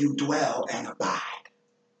place where you dwell and abide.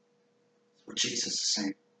 That's what Jesus is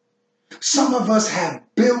saying. Some of us have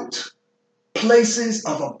built places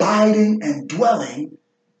of abiding and dwelling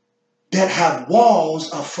that have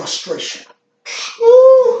walls of frustration.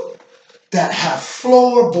 Ooh, that have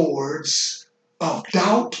floorboards of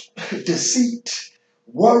doubt, deceit,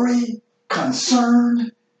 worry,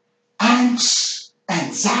 concern, angst,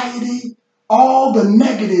 anxiety, all the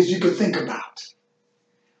negatives you could think about.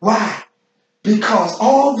 Why? Because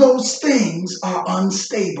all those things are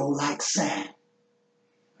unstable like sand.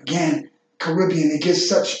 Again, Caribbean, it gives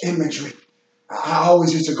such imagery. I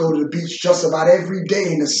always used to go to the beach just about every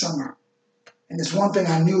day in the summer. And there's one thing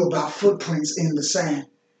I knew about footprints in the sand.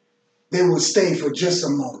 They would stay for just a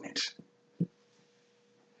moment.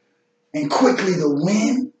 And quickly the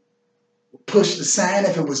wind would push the sand.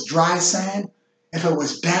 If it was dry sand, if it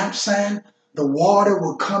was damp sand, the water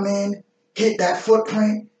would come in, hit that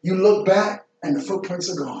footprint. You look back and the footprints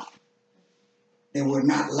are gone. They were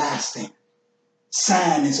not lasting.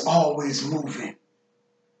 Sand is always moving,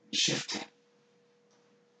 shifting.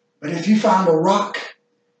 But if you found a rock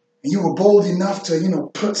and you were bold enough to,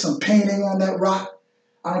 put some painting on that rock,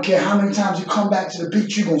 I don't care how many times you come back to the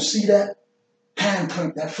beach, you're going to see that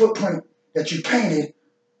handprint, that footprint that you painted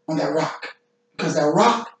on that rock. Because that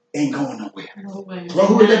rock ain't going nowhere.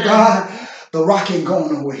 Glory to God, the rock ain't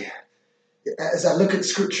going nowhere. As I look at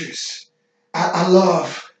scriptures, I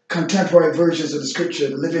love contemporary versions of the scripture,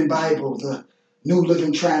 the Living Bible, the New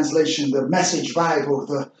Living Translation, the Message Bible,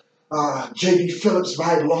 the J.B. Phillips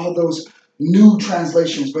Bible, all those new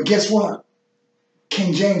translations. But guess what?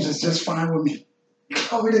 King James is just fine with me.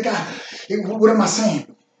 Glory to God. What am I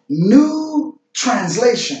saying? New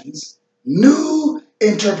translations, new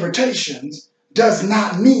interpretations does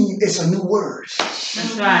not mean it's a new word.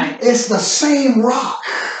 That's right. It's the same rock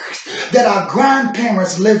that our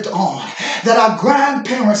grandparents lived on, that our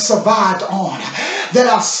grandparents survived on, that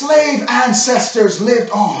our slave ancestors lived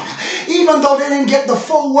on, even though they didn't get the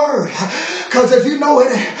full word. Because if you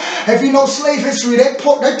know slave history, they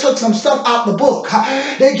took some stuff out the book.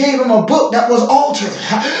 They gave them a book that was altered.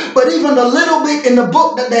 But even the little bit in the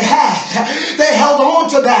book that they had, they held on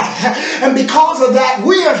to that. And because of that,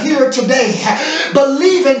 we are here today,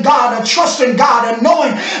 believing God and trusting God and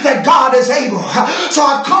knowing that God is able. So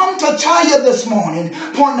I've come to tell you this morning,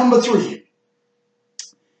 point number 3.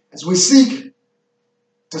 As we seek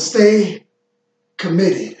to stay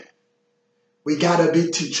committed, we got to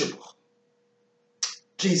be teachable.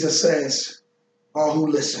 Jesus says, all who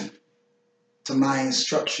listen to my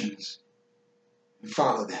instructions and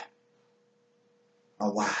follow them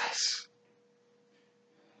are wise.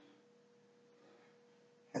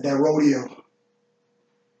 At that rodeo,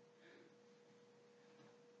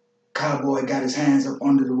 cowboy got his hands up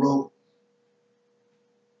under the rope.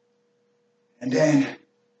 And then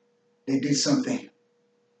they did something.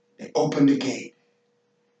 They opened the gate.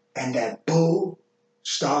 And that bull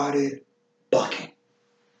started bucking.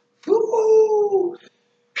 Woo!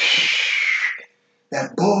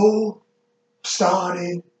 That bull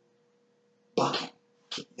started bucking.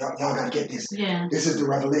 Y'all got to get this. Yeah. This is the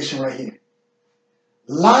revelation right here.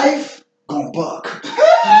 Life gonna buck.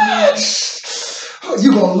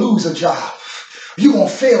 You're gonna lose a job. You're going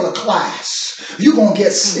to fail a class. You're going to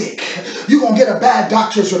get sick. You're going to get a bad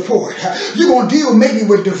doctor's report. You're going to deal maybe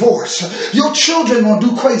with divorce. Your children going to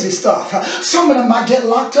do crazy stuff. Some of them might get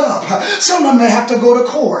locked up. Some of them may have to go to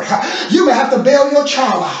court. You may have to bail your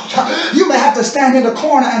child out. You may have to stand in the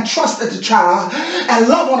corner and trust the child and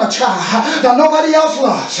love on a child that nobody else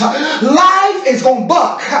loves. Life is going to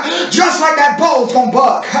buck just like that bull's going to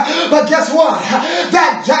buck. But guess what?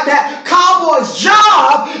 That cowboy's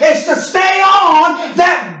job is to stay on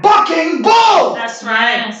that bucking bull. That's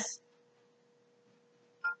right.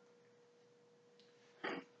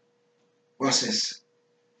 Watch this.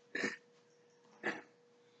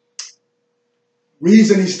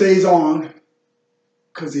 Reason he stays on,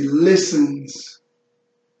 because he listens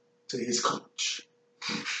to his coach.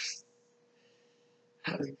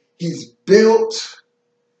 He's built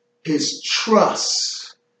his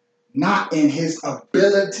trust not in his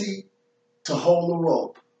ability to hold the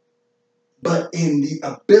rope, but in the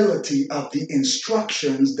ability of the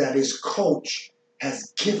instructions that his coach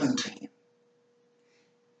has given to him.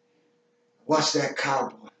 Watch that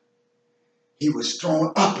cowboy. He was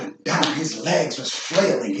thrown up and down. His legs was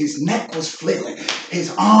flailing. His neck was flailing.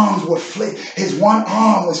 His arms were flailing. His one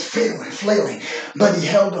arm was flailing. But he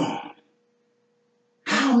held on.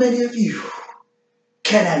 How many of you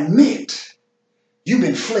can admit you've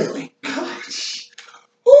been flailing?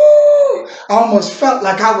 Woo! I almost felt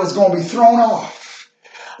like I was going to be thrown off.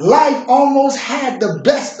 Life almost had the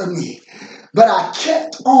best of me, but I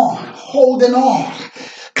kept on holding on.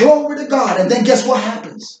 Glory to God. And then guess what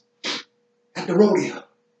happens? At the rodeo,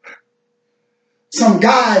 some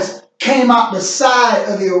guys came out the side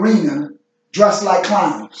of the arena dressed like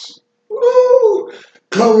clowns. Woo!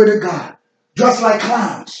 Glory to God. Dressed like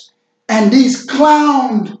clowns. And these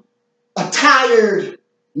clown attired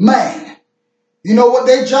men, you know what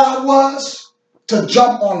their job was? To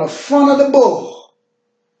jump on the front of the bull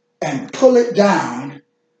and pull it down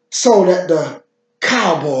so that the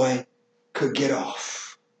cowboy could get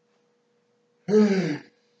off.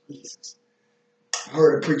 Jesus. I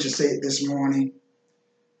heard a preacher say it this morning.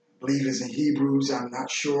 I believe it's in Hebrews. I'm not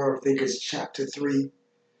sure. I think it's chapter 3. The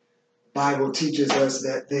Bible teaches us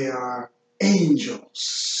that there are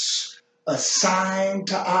angels assigned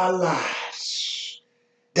to our lives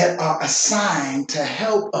that are assigned to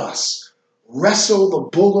help us wrestle the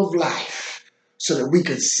bull of life so that we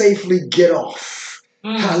can safely get off.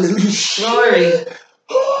 Hallelujah. Glory.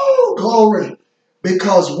 Oh, glory.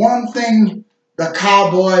 Because one thing the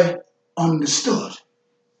cowboy understood,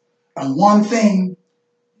 and one thing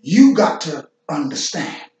you got to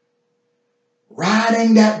understand,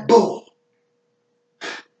 riding that bull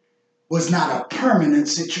was not a permanent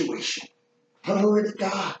situation. Glory to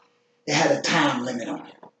God. It had a time limit on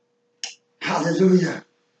it. Hallelujah.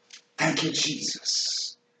 Thank you,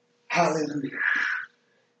 Jesus. Hallelujah.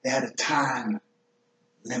 It had a time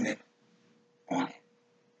limit on it.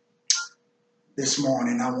 This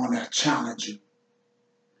morning, I want to challenge you.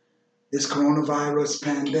 This coronavirus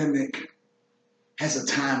pandemic has a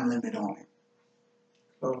time limit on it.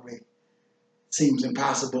 Glory. Seems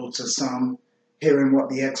impossible to some, hearing what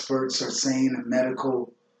the experts are saying, the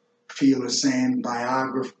medical field is saying,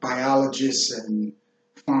 biologists and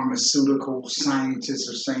pharmaceutical scientists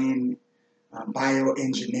are saying,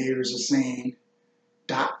 bioengineers are saying,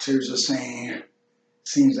 doctors are saying,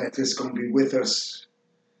 seems like this is going to be with us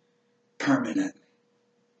permanently.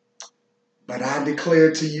 But I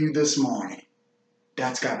declare to you this morning,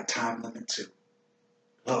 that's got a time limit too.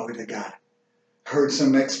 Glory to God. Heard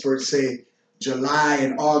some experts say July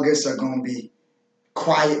and August are going to be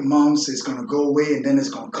quiet months. It's going to go away and then it's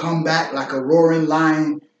going to come back like a roaring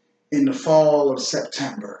lion in the fall of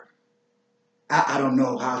September. I don't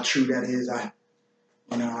know how true that is. I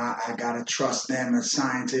got to trust them as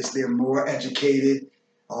scientists. They're more educated.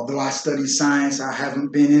 Although I study science, I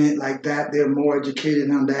haven't been in it like that. They're more educated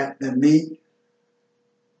on that than me.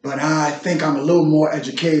 But I think I'm a little more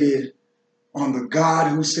educated on the God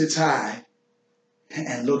who sits high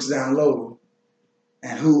and looks down low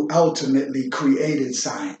and who ultimately created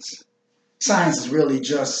science. Science is really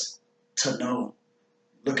just to know.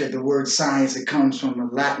 Look at the word science. It comes from the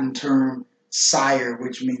Latin term sire,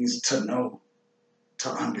 which means to know. to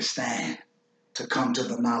understand, to come to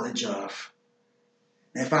the knowledge of.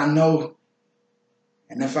 And if I know,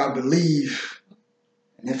 and if I believe,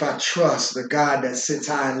 and if I trust the God that sits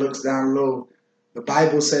high and looks down low, the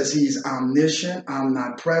Bible says he's omniscient,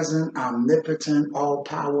 omnipresent, omnipotent,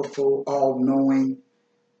 all-powerful, all-knowing.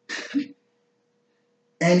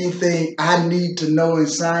 Anything I need to know in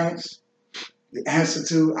science, the answer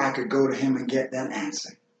to, I could go to him and get that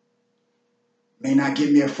answer. May not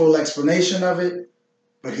give me a full explanation of it,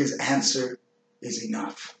 but his answer is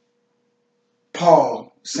enough.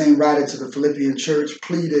 Paul, same writer to the Philippian church,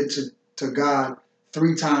 pleaded to God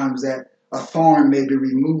 3 times that a thorn may be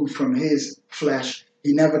removed from his flesh.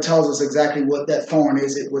 He never tells us exactly what that thorn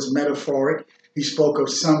is. It was metaphoric. He spoke of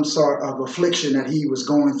some sort of affliction that he was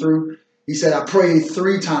going through. He said, I prayed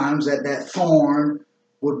 3 times that that thorn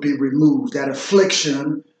would be removed, that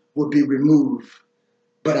affliction would be removed.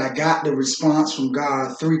 But I got the response from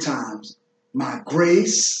God 3 times. My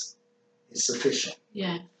grace is sufficient.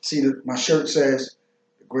 Yeah. See, my shirt says,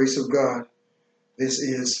 the grace of God. This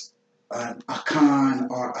is an Akan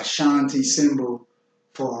or Ashanti symbol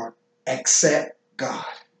for accept God.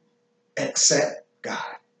 Accept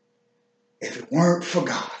God. If it weren't for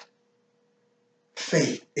God,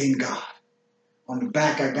 faith in God. On the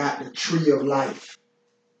back, I got the tree of life.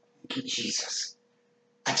 Thank you, Jesus.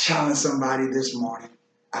 I challenge somebody this morning.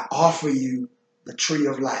 I offer you the tree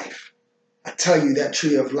of life. I tell you that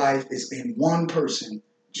tree of life is in one person,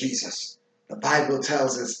 Jesus. The Bible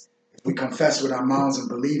tells us if we confess with our mouths and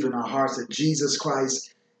believe in our hearts that Jesus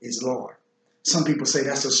Christ is Lord. Some people say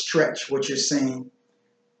that's a stretch, what you're saying.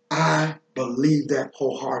 I believe that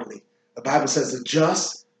wholeheartedly. The Bible says the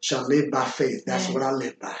just shall live by faith. That's what I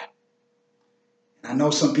live by. And I know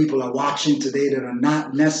some people are watching today that are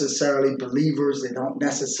not necessarily believers. They don't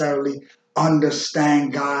necessarily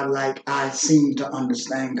understand God like I seem to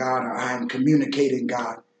understand God or I am communicating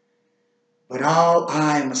God. But all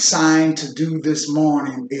I am assigned to do this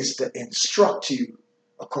morning is to instruct you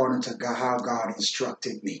according to God, how God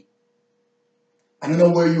instructed me. I don't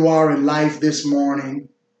know where you are in life this morning.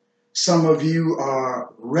 Some of you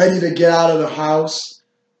are ready to get out of the house.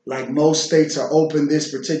 Like most states are open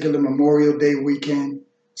this particular Memorial Day weekend.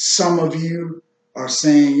 Some of you are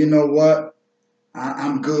saying, you know what?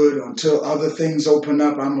 I'm good until other things open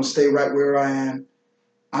up. I'm going to stay right where I am.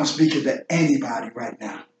 I'm speaking to anybody right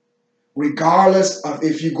now. Regardless of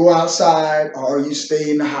if you go outside or you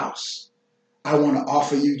stay in the house, I want to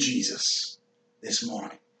offer you Jesus this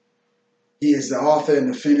morning. He is the author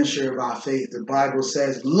and the finisher of our faith. The Bible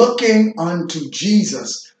says, looking unto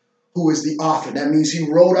Jesus, who is the author. That means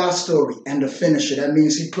he wrote our story, and the finisher. That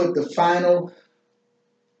means he put the final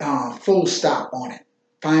full stop on it.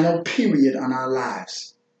 Final period on our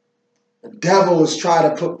lives. The devil is trying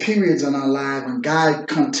to put periods on our lives, and God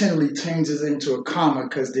continually changes it into a comma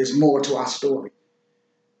because there's more to our story.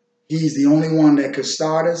 He's the only one that could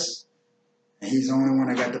start us, and he's the only one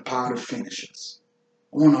that got the power to finish us.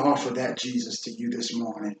 I want to offer that Jesus to you this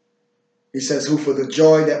morning. He says, who for the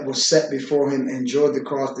joy that was set before him endured the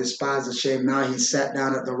cross, despised the shame. Now he sat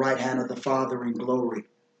down at the right hand of the Father in glory.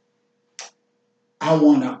 I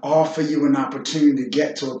want to offer you an opportunity to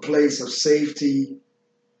get to a place of safety,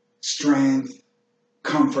 strength,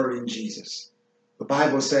 comfort in Jesus. The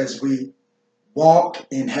Bible says we walk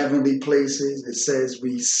in heavenly places. It says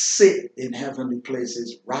we sit in heavenly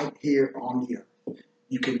places right here on the earth.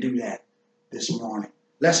 You can do that this morning.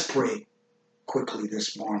 Let's pray quickly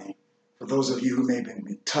this morning for those of you who may have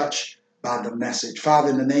been touched by the message.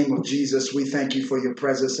 Father, in the name of Jesus, we thank you for your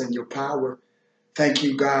presence and your power. Thank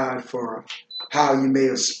you, God, for how you may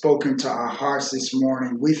have spoken to our hearts this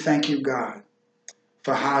morning. We thank you, God,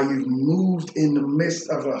 for how you've moved in the midst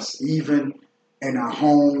of us, even in our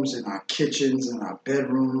homes, in our kitchens, in our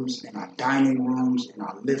bedrooms, in our dining rooms, in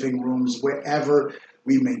our living rooms, wherever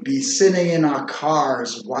we may be, sitting in our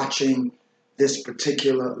cars watching this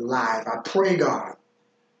particular live. I pray, God,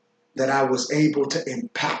 that I was able to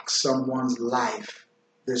impact someone's life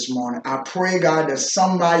this morning. I pray, God, that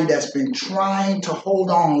somebody that's been trying to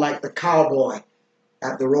hold on like the cowboy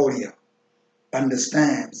at the rodeo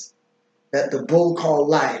understands that the bull called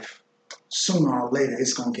life, sooner or later,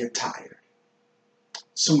 it's going to get tired.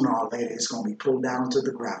 Sooner or later, it's going to be pulled down to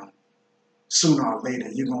the ground. Sooner or later,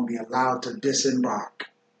 you're going to be allowed to disembark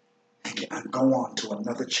and go on to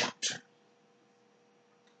another chapter.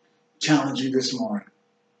 Challenge you this morning.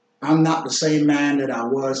 I'm not the same man that I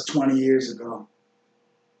was 20 years ago.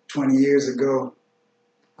 20 years ago,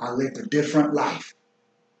 I lived a different life.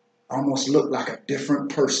 Almost looked like a different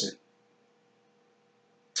person.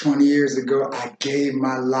 20 years ago, I gave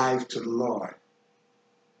my life to the Lord.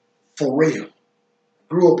 For real.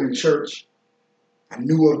 Grew up in church. I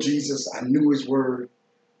knew of Jesus. I knew his word,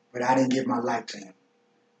 but I didn't give my life to him.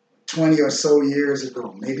 20 or so years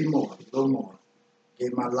ago, maybe more, a little more,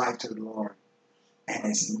 gave my life to the Lord. And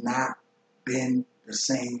it's not been the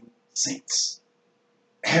same since.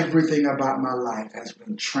 Everything about my life has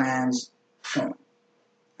been transformed.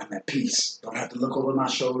 I'm at peace. Don't have to look over my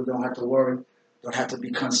shoulder. Don't have to worry. Don't have to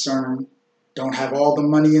be concerned. Don't have all the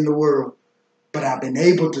money in the world. But I've been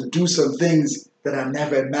able to do some things that I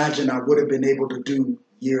never imagined I would have been able to do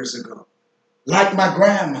years ago. Like my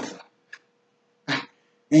grandmother. I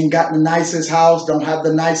ain't got the nicest house. Don't have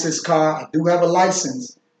the nicest car. I do have a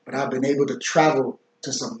license. But I've been able to travel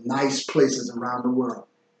to some nice places around the world.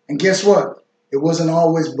 And guess what? It wasn't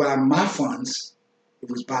always by my funds. It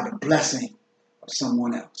was by the blessing of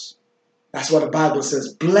someone else. That's what the Bible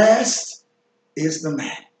says. Blessed is the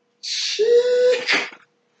man.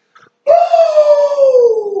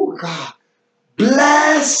 Oh, God.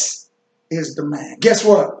 Blessed is the man. Guess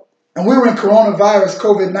what? And we were in coronavirus,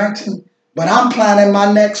 COVID-19, but I'm planning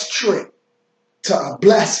my next trip to a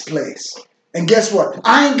blessed place. And guess what?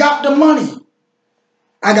 I ain't got the money.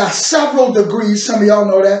 I got several degrees. Some of y'all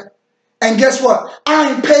know that. And guess what?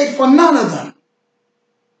 I ain't paid for none of them.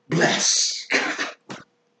 Blessed.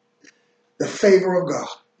 The favor of God.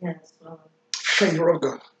 Yes, Lord. Favor of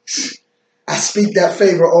God. I speak that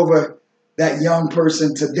favor over that young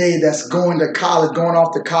person today that's going to college, going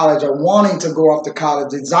off to college, or wanting to go off to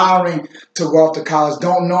college, desiring to go off to college,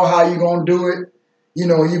 don't know how you're going to do it. You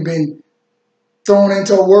know, you've been thrown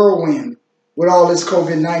into a whirlwind with all this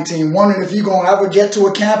COVID-19, wondering if you're going to ever get to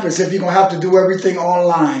a campus, if you're going to have to do everything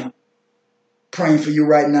online. Praying for you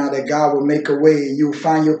right now that God will make a way. You'll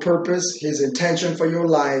find your purpose, his intention for your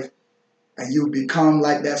life, and you'll become,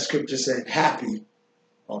 like that scripture said, happy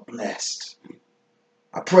or blessed.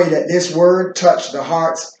 I pray that this word touch the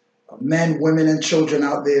hearts of men, women, and children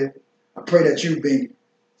out there. I pray that you've been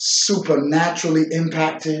supernaturally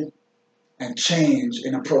impacted and changed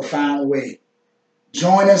in a profound way.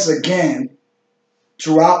 Join us again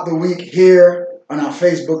throughout the week here on our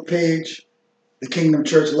Facebook page, the Kingdom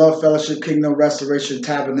Church Love Fellowship, Kingdom Restoration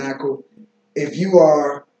Tabernacle. If you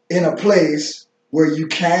are in a place where you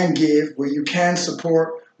can give, where you can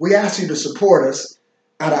support, we ask you to support us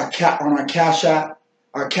at on our Cash App.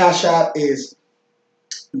 Our Cash App is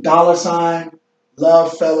 $,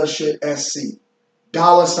 Love Fellowship SC.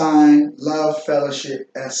 $ Love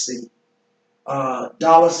Fellowship SC.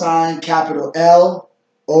 $ capital L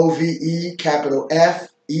OVE capital F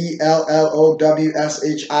ELLOWSHIP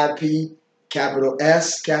capital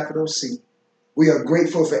S capital C. We are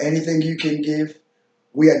grateful for anything you can give.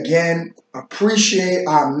 We again appreciate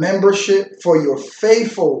our membership for your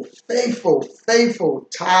faithful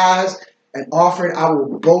tithes and offering. I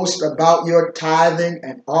will boast about your tithing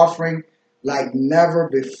and offering like never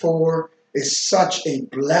before. It's such a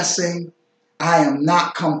blessing. I am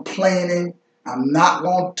not complaining. I'm not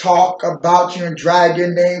going to talk about you and drag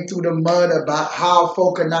your name through the mud about how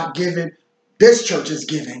folk are not giving. This church is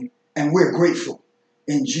giving, and we're grateful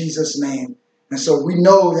in Jesus' name. And so we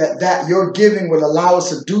know that your giving will allow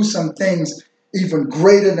us to do some things even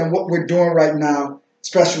greater than what we're doing right now,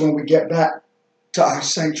 especially when we get back to our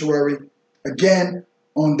sanctuary. Again,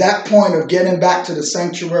 on that point of getting back to the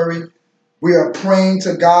sanctuary, we are praying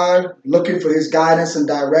to God, looking for his guidance and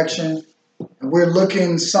direction. And we're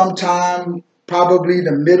looking sometime, probably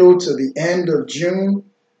the middle to the end of June,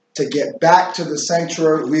 to get back to the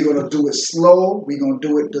sanctuary. We're going to do it slow. We're going to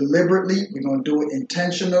do it deliberately. We're going to do it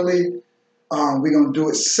intentionally. We're going to do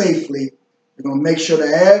it safely. We're going to make sure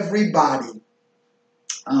that everybody,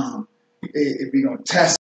 we're going to test